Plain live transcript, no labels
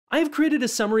I have created a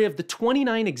summary of the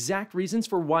 29 exact reasons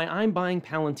for why I'm buying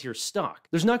Palantir stock.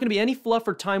 There's not going to be any fluff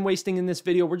or time wasting in this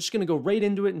video. We're just going to go right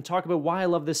into it and talk about why I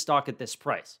love this stock at this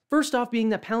price. First off being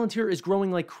that Palantir is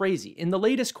growing like crazy. In the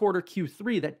latest quarter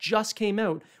Q3 that just came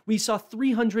out, we saw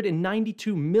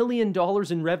 $392 million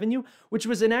in revenue, which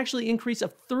was an actually increase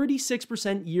of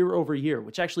 36% year over year,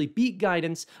 which actually beat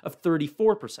guidance of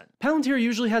 34%. Palantir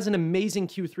usually has an amazing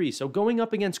Q3, so going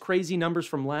up against crazy numbers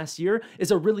from last year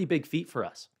is a really big feat for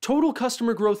us. Total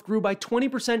customer growth grew by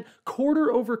 20%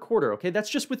 quarter over quarter, okay? That's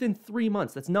just within 3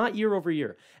 months. That's not year over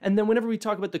year. And then whenever we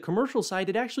talk about the commercial side,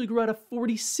 it actually grew at a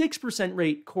 46%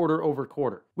 rate quarter over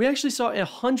quarter. We actually saw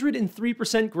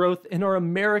 103% growth in our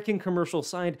American commercial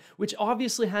side, which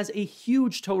obviously has a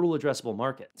huge total addressable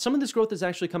market. Some of this growth is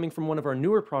actually coming from one of our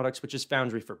newer products, which is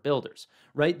Foundry for Builders,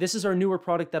 right? This is our newer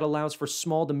product that allows for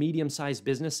small to medium-sized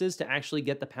businesses to actually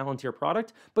get the Palantir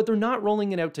product, but they're not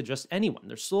rolling it out to just anyone.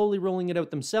 They're slowly rolling it out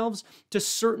themselves to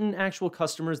certain actual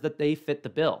customers that they fit the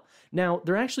bill. Now,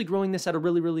 they're actually growing this at a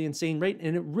really insane rate,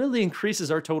 and it really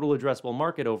increases our total addressable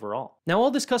market overall. Now,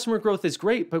 all this customer growth is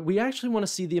great, but we actually want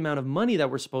to see the amount of money that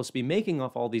we're supposed to be making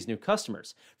off all these new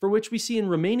customers, for which we see in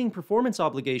remaining performance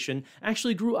obligation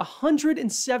actually grew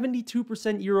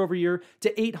 172% year over year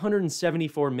to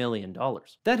 $874 million.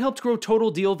 That helped grow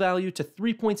total deal value to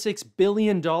 $3.6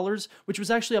 billion, which was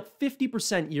actually up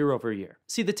 50% year over year.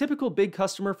 See, the typical big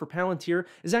customer for Palantir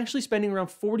is actually spending around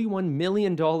 $41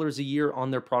 million a year on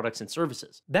their products and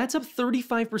services. That's up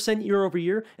 35% year over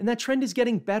year, and that trend is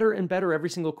getting better and better every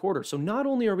single quarter. So not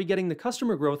only are we getting the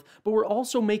customer growth, but we're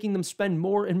also making them spend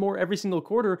more and more every single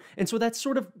quarter. And so that's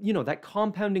sort of, that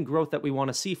compounding growth that we want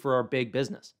to see for our big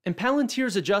business. And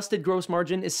Palantir's adjusted gross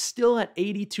margin is still at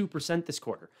 82% this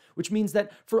quarter, which means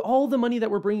that for all the money that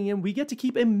we're bringing in, we get to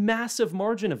keep a massive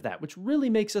margin of that, which really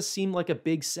makes us seem like a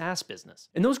big SaaS business.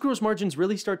 And those gross margins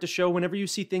really start to show whenever you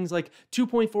see things like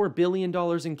 $2.4 billion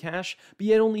in cash, but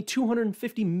yet only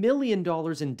 $250 million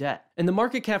in debt. And the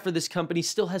market cap for this company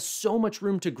still has so much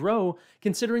room to grow,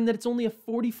 considering that it's only a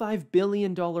 $45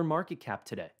 billion market cap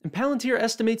today. And Palantir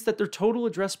estimates that their total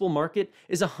addressable market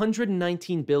is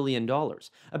 $119 billion,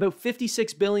 about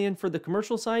 $56 billion for the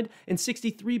commercial side and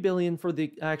 $63 billion for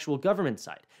the actual government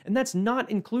side. And that's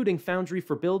not including Foundry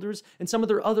for Builders and some of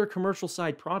their other commercial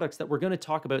side products that we're going to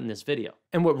talk about in this video.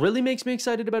 And what really makes me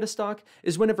excited about a stock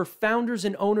is whenever founders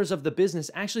and owners of the business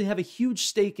actually have a huge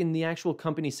stake in the actual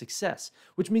company's success,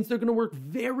 which means they're going to work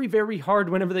very hard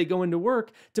whenever they go into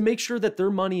work to make sure that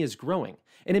their money is growing.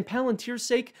 And in Palantir's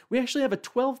sake, we actually have a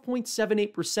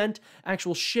 12.78%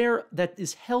 actual share that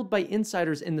is held by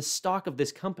insiders in the stock of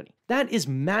this company. That is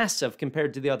massive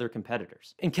compared to the other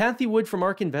competitors. And Kathy Wood from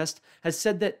ARK Invest has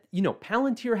said that,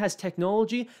 Palantir has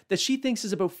technology that she thinks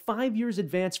is about 5 years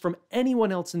advanced from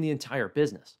anyone else in the entire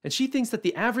business. And she thinks that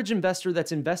the average investor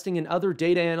that's investing in other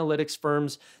data analytics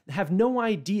firms have no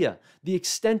idea the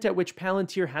extent at which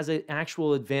Palantir has an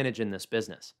actual advantage in this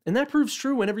business. And that proves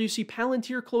true whenever you see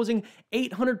Palantir closing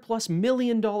 $800+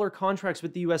 million contracts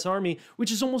with the US Army,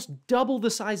 which is almost double the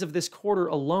size of this quarter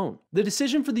alone. The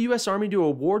decision for the US Army to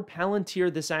award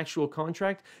Palantir this actual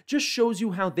contract just shows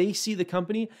you how they see the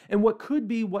company and what could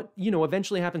be what,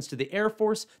 eventually happens to the Air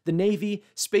Force, the Navy,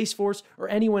 Space Force, or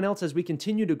anyone else as we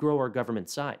continue to grow our government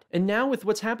side. And now with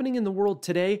what's happening in the world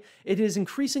today, it is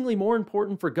increasingly more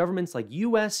important for governments like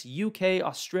US, UK,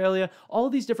 Australia, all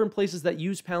these different places that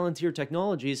use Palantir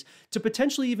technologies to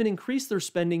potentially even increase their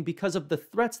spending because of the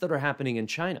threats that are happening in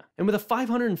China. And with a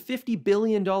 $550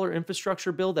 billion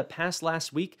infrastructure bill that passed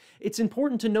last week, it's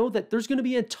important to know that there's going to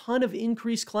be a ton of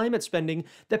increased climate spending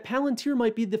that Palantir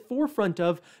might be the forefront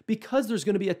of because there's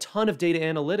going to be a ton of data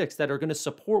analytics that are going to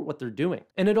support what they're doing.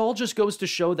 And it all just goes to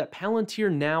show that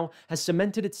Palantir now has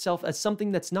cemented itself as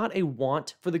something that's not a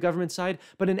want for the government side,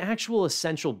 but an actual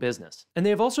essential business. And they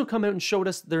have also come out and showed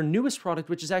us their newest product,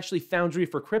 which is actually Foundry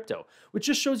for Crypto, which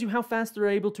just shows you how fast they're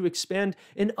able to expand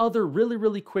in other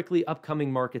really quickly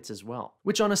upcoming markets as well.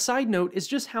 Which on a side note is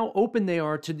just how open they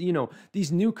are to,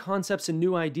 these new concepts and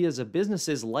new ideas of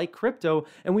businesses like crypto,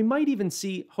 and we might even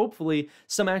see, hopefully,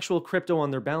 some actual crypto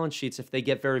on their balance sheets if they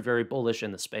get very bullish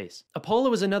in the space.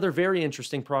 Apollo is another very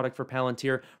interesting product for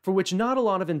Palantir, for which not a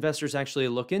lot of investors actually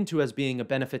look into as being a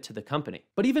benefit to the company.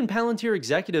 But even Palantir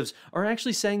executives are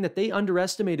actually saying that they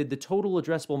underestimated the total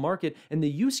addressable market and the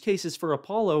use cases for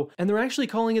Apollo, and they're actually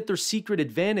calling it their secret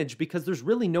advantage because there's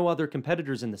really no other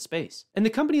competitors in the space. And the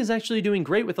company is actually doing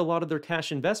great with a lot of their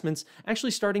cash investments,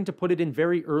 actually starting to put it in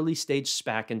very early stage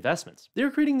SPAC investments. They're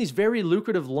creating these very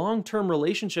lucrative long-term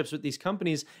relationships with these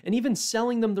companies and even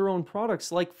selling them their own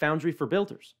products like Foundry for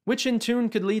Builders, which in turn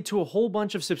could lead to a whole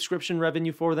bunch of subscription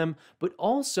revenue for them, but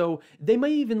also they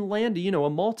might even land, a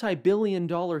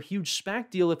multi-billion-dollar huge SPAC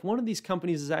deal if one of these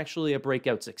companies is actually a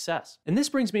breakout success. And this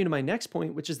brings me to my next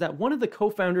point, which is that one of the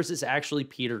co-founders is actually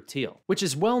Peter Thiel, which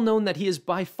is well known that he is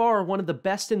by far one of the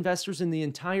best investors in the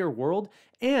entire world,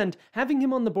 and having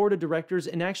him on the board of directors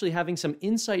and actually having some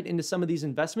insight into some of these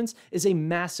investments is a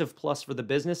massive plus for the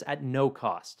business at no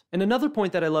cost. And another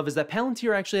point that I love is that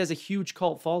Palantir actually has a huge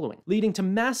cult following, leading to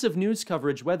massive news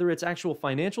coverage, whether it's actual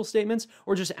financial statements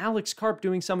or just Alex Karp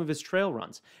doing some of his trail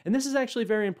runs. And this is actually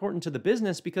very important to the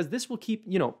business because this will keep,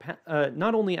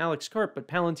 not only Alex Karp, but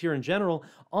Palantir in general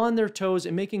on their toes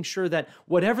and making sure that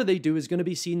whatever they do is going to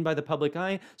be seen by the public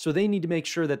eye, so they need to make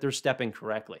sure that they're stepping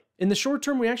correctly. In the short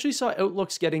term, we actually saw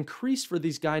outlooks get increased for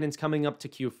these guidance coming up to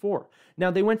Q4.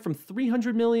 Now, they went from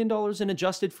 $300 million in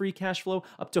adjusted free cash flow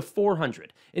up to $400,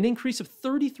 an increase of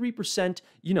 33%,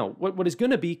 what is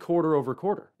going to be quarter over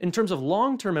quarter. In terms of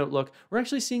long-term outlook, we're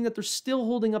actually seeing that they're still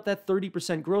holding up that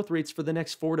 30% growth rates for the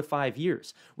next 4 to 5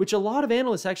 years, which a lot of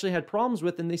analysts actually had problems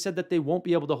with, and they said that they won't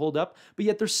be able to hold up, but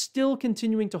yet they're still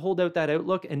continuing to hold out that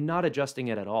outlook and not adjusting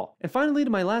it at all. And finally, to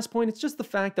my last point, it's just the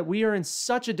fact that we are in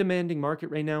such a demanding market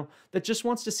right now that just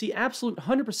wants to see absolute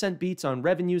 100% beats on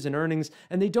revenues and earnings,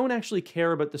 and they don't actually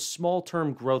care about the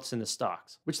small-term growths in the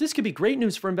stocks. Which this could be great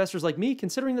news for investors like me,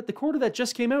 considering that the quarter that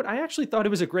just came out, I actually thought it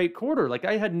was a great quarter. Like,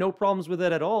 I had no problems with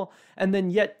it at all, and then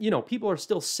yet, people are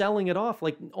still selling it off,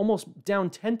 like almost down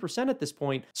 10% at this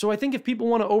point. So I think if people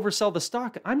want to oversell the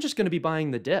stock, I'm just going to be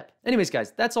buying the dip. Anyways,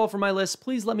 guys, that's all for my list.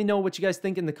 Please let me know what you guys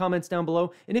think in the comments down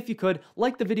below, and if you could,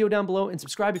 like the video down below and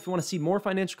subscribe if you want to see more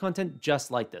financial content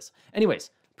just like this. Anyways,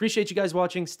 appreciate you guys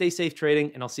watching, stay safe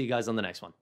trading, and I'll see you guys on the next one.